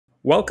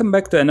Welcome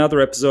back to another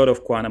episode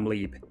of Quantum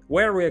Leap,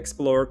 where we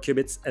explore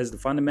qubits as the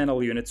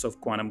fundamental units of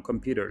quantum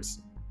computers.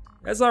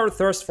 As our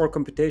thirst for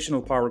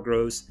computational power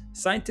grows,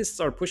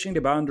 scientists are pushing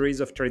the boundaries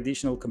of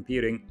traditional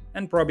computing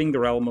and probing the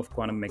realm of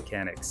quantum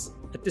mechanics.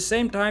 At the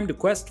same time, the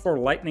quest for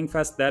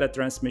lightning-fast data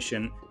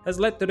transmission has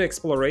led to the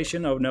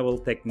exploration of novel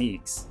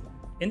techniques.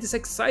 In this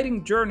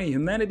exciting journey,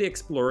 humanity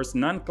explores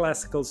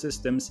non-classical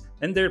systems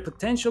and their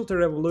potential to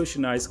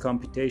revolutionize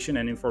computation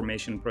and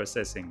information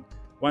processing.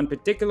 One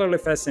particularly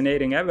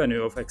fascinating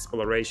avenue of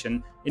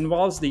exploration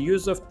involves the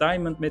use of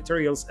diamond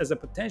materials as a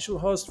potential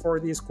host for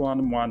these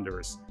quantum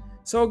wonders.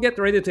 So get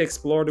ready to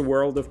explore the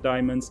world of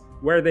diamonds,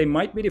 where they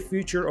might be the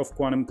future of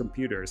quantum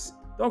computers.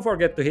 Don't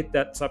forget to hit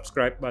that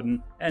subscribe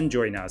button and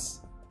join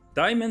us.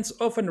 Diamonds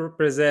often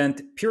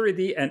represent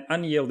purity and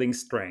unyielding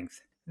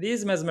strength.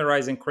 These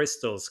mesmerizing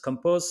crystals,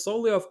 composed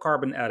solely of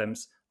carbon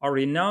atoms, are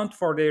renowned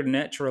for their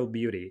natural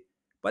beauty.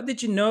 But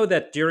did you know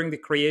that during the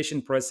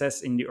creation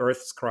process in the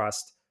Earth's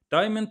crust,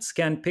 diamonds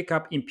can pick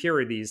up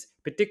impurities,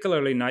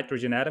 particularly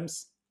nitrogen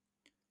atoms?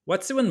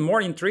 What's even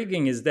more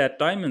intriguing is that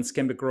diamonds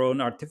can be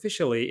grown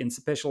artificially in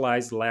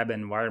specialized lab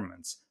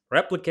environments,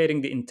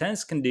 replicating the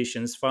intense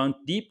conditions found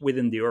deep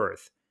within the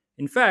Earth.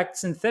 In fact,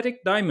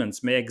 synthetic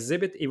diamonds may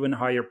exhibit even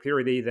higher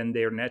purity than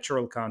their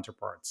natural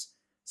counterparts.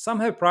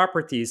 Some have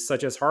properties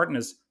such as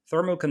hardness,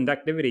 thermal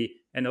conductivity,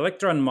 and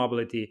electron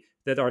mobility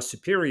that are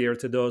superior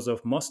to those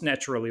of most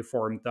naturally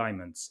formed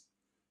diamonds.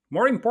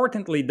 More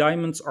importantly,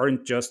 diamonds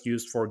aren't just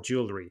used for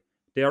jewelry.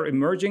 They are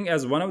emerging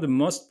as one of the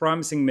most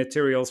promising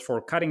materials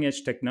for cutting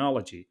edge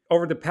technology.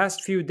 Over the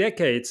past few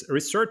decades,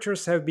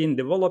 researchers have been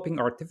developing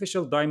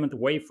artificial diamond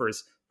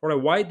wafers for a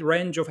wide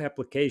range of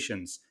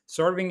applications,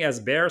 serving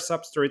as bare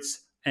substrates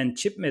and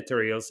chip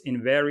materials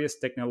in various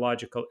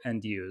technological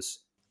end use.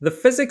 The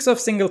physics of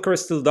single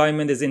crystal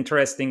diamond is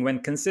interesting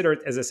when considered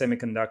as a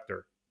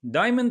semiconductor.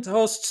 Diamond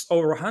hosts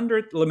over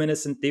 100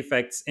 luminescent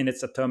defects in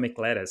its atomic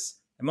lattice.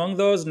 Among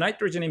those,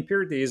 nitrogen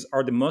impurities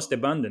are the most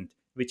abundant,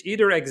 which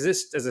either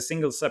exist as a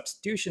single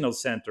substitutional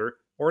center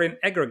or in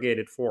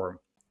aggregated form.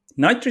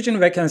 Nitrogen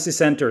vacancy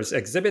centers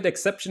exhibit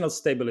exceptional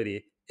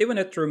stability, even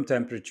at room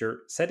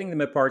temperature, setting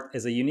them apart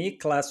as a unique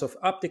class of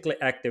optically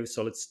active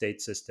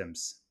solid-state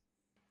systems.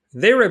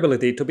 Their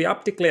ability to be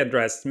optically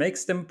addressed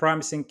makes them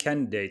promising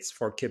candidates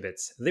for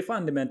qubits, the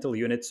fundamental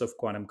units of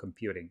quantum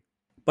computing.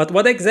 But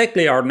what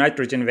exactly are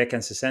nitrogen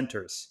vacancy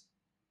centers?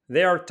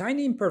 They are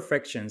tiny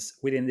imperfections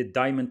within the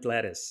diamond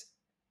lattice.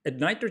 A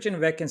nitrogen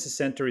vacancy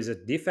center is a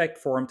defect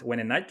formed when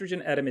a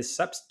nitrogen atom is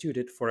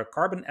substituted for a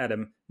carbon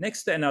atom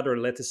next to another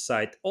lattice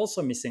site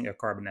also missing a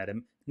carbon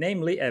atom,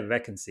 namely a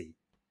vacancy.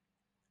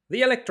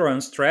 The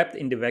electrons trapped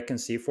in the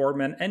vacancy form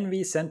an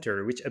NV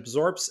center which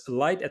absorbs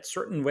light at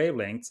certain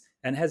wavelengths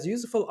and has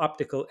useful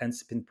optical and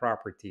spin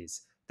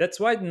properties. That's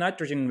why the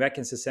nitrogen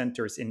vacancy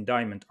centers in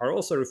diamond are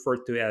also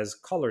referred to as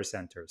color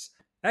centers.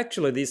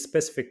 Actually, these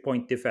specific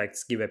point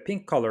defects give a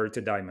pink color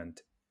to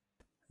diamond.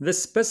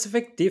 This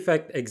specific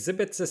defect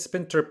exhibits a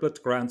spin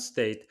triplet ground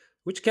state,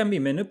 which can be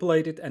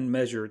manipulated and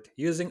measured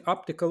using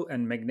optical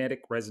and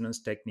magnetic resonance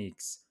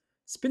techniques.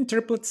 Spin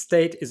triplet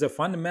state is a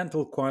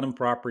fundamental quantum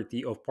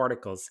property of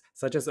particles,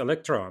 such as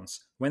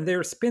electrons, when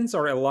their spins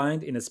are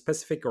aligned in a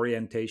specific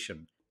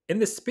orientation. In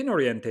the spin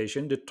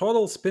orientation, the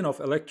total spin of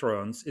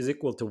electrons is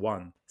equal to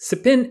 1.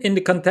 Spin, in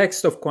the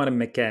context of quantum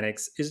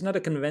mechanics, is not a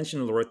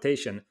conventional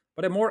rotation,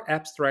 but a more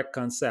abstract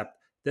concept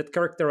that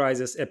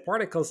characterizes a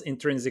particle's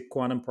intrinsic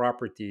quantum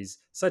properties,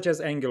 such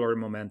as angular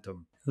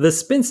momentum. The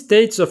spin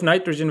states of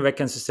nitrogen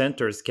vacancy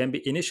centers can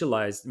be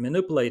initialized,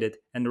 manipulated,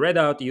 and read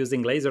out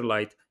using laser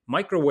light,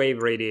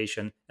 microwave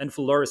radiation, and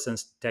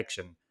fluorescence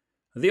detection.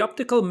 The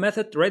optical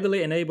method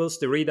readily enables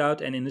the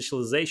readout and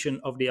initialization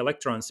of the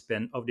electron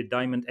spin of the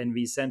diamond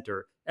NV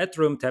center at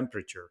room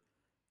temperature.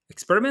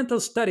 Experimental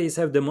studies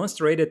have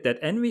demonstrated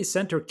that NV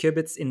center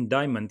qubits in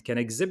diamond can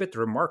exhibit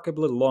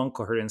remarkably long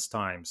coherence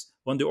times,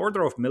 on the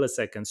order of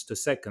milliseconds to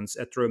seconds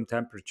at room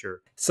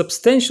temperature.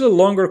 Substantially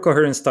longer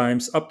coherence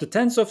times, up to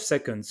tens of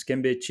seconds,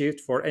 can be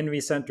achieved for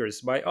NV centers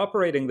by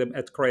operating them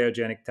at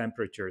cryogenic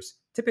temperatures,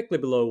 typically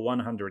below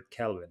 100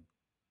 Kelvin.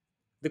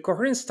 The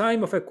coherence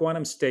time of a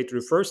quantum state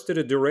refers to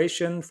the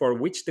duration for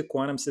which the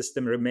quantum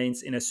system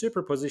remains in a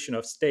superposition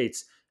of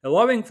states,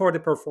 allowing for the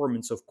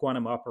performance of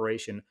quantum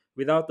operation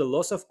without the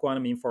loss of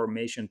quantum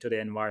information to the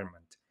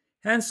environment.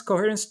 Hence,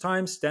 coherence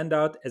times stand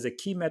out as a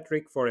key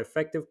metric for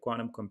effective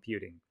quantum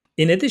computing.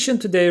 In addition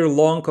to their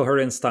long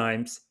coherence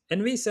times,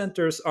 NV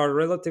centers are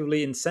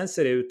relatively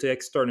insensitive to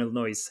external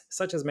noise,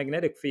 such as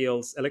magnetic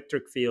fields,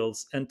 electric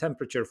fields, and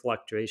temperature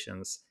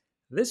fluctuations.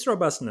 This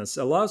robustness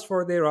allows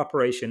for their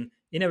operation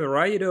in a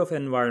variety of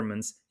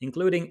environments,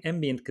 including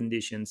ambient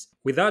conditions,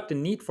 without the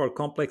need for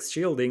complex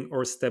shielding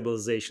or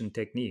stabilization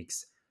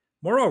techniques.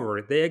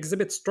 Moreover, they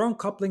exhibit strong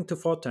coupling to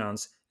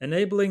photons,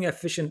 enabling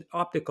efficient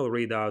optical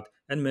readout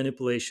and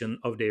manipulation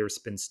of their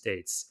spin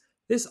states.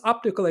 This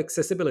optical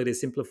accessibility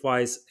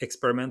simplifies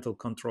experimental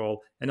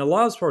control and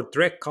allows for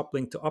direct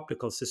coupling to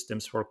optical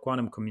systems for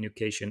quantum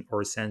communication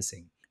or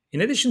sensing.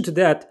 In addition to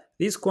that,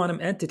 these quantum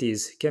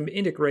entities can be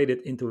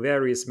integrated into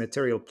various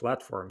material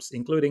platforms,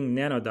 including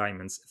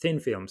nanodiamonds, thin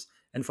films,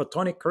 and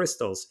photonic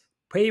crystals,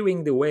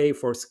 paving the way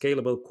for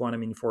scalable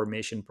quantum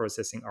information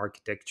processing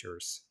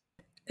architectures.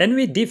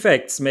 NV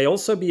defects may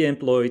also be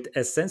employed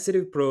as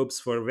sensitive probes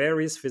for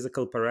various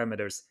physical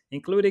parameters,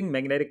 including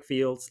magnetic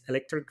fields,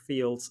 electric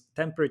fields,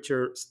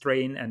 temperature,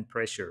 strain, and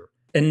pressure.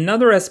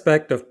 Another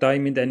aspect of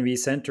diamond NV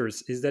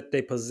centers is that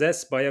they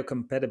possess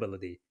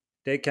biocompatibility.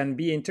 They can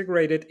be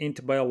integrated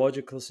into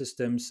biological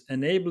systems,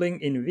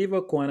 enabling in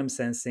vivo quantum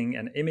sensing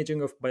and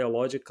imaging of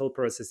biological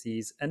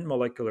processes and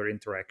molecular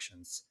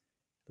interactions.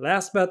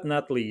 Last but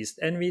not least,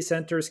 NV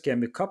centers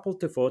can be coupled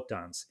to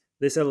photons.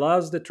 This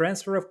allows the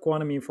transfer of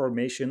quantum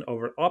information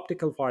over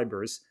optical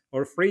fibers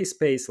or free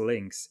space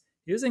links.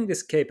 Using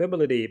this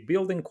capability,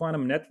 building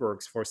quantum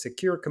networks for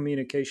secure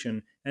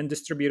communication and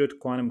distributed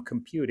quantum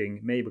computing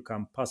may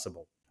become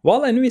possible.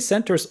 While NV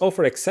centers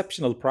offer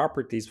exceptional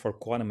properties for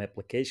quantum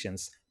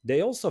applications,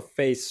 they also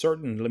face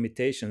certain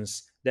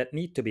limitations that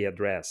need to be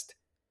addressed.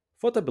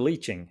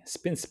 Photobleaching,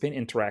 spin-spin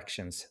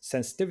interactions,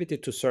 sensitivity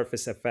to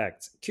surface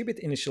effects,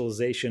 qubit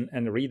initialization,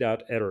 and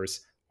readout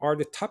errors are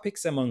the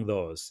topics among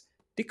those.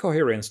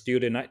 Decoherence due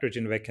to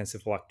nitrogen vacancy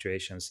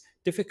fluctuations,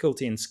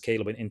 difficulty in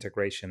scalable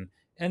integration,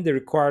 and the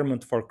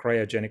requirement for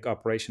cryogenic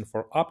operation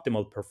for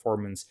optimal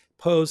performance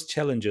pose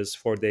challenges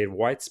for their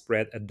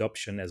widespread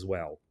adoption as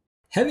well.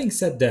 Having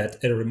said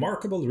that, a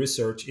remarkable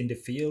research in the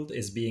field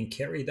is being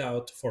carried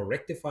out for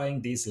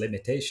rectifying these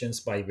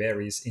limitations by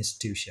various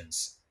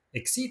institutions.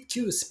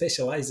 ExceedQ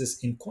specializes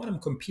in quantum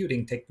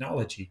computing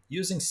technology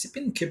using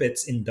spin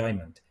qubits in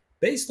diamond.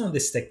 Based on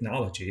this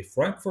technology,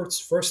 Frankfurt's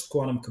first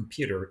quantum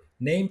computer,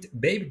 named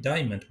Baby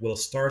Diamond, will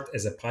start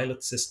as a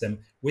pilot system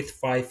with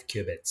 5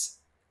 qubits.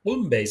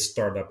 Ulm-based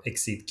startup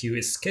ExceedQ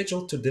is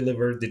scheduled to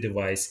deliver the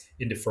device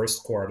in the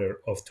first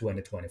quarter of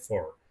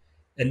 2024.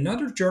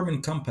 Another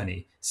German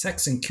company,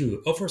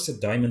 Saxon-Q, offers a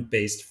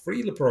diamond-based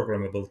freely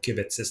programmable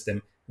qubit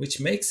system which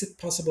makes it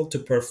possible to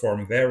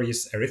perform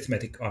various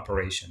arithmetic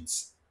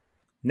operations.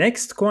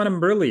 Next, Quantum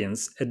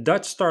Brilliance, a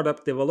Dutch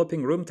startup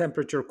developing room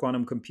temperature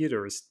quantum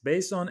computers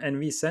based on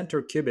NV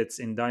center qubits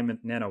in diamond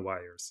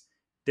nanowires.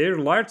 Their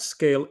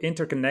large-scale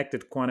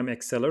interconnected quantum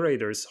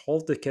accelerators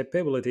hold the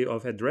capability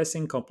of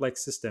addressing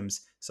complex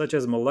systems such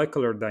as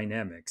molecular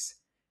dynamics.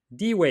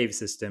 D-Wave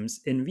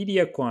Systems,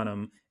 NVIDIA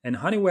Quantum, and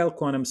Honeywell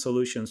Quantum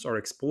Solutions are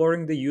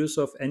exploring the use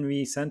of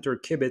NV center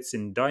qubits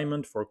in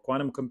diamond for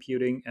quantum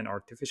computing and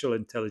artificial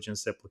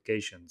intelligence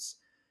applications.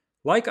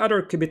 Like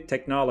other qubit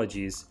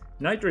technologies,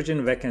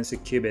 nitrogen vacancy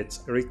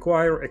qubits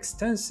require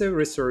extensive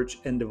research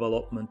and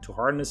development to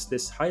harness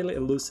this highly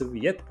elusive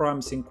yet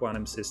promising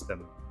quantum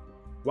system.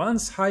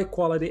 Once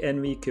high-quality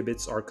NV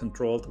qubits are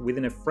controlled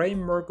within a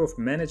framework of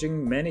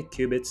managing many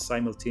qubits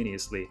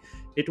simultaneously,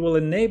 it will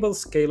enable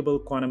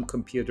scalable quantum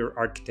computer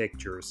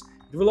architectures.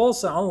 It will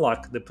also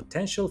unlock the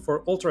potential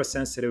for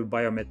ultra-sensitive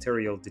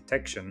biomaterial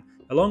detection,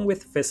 along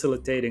with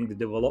facilitating the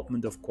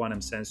development of quantum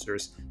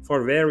sensors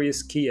for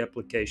various key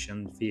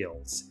application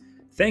fields.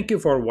 Thank you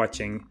for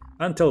watching.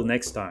 Until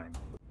next time.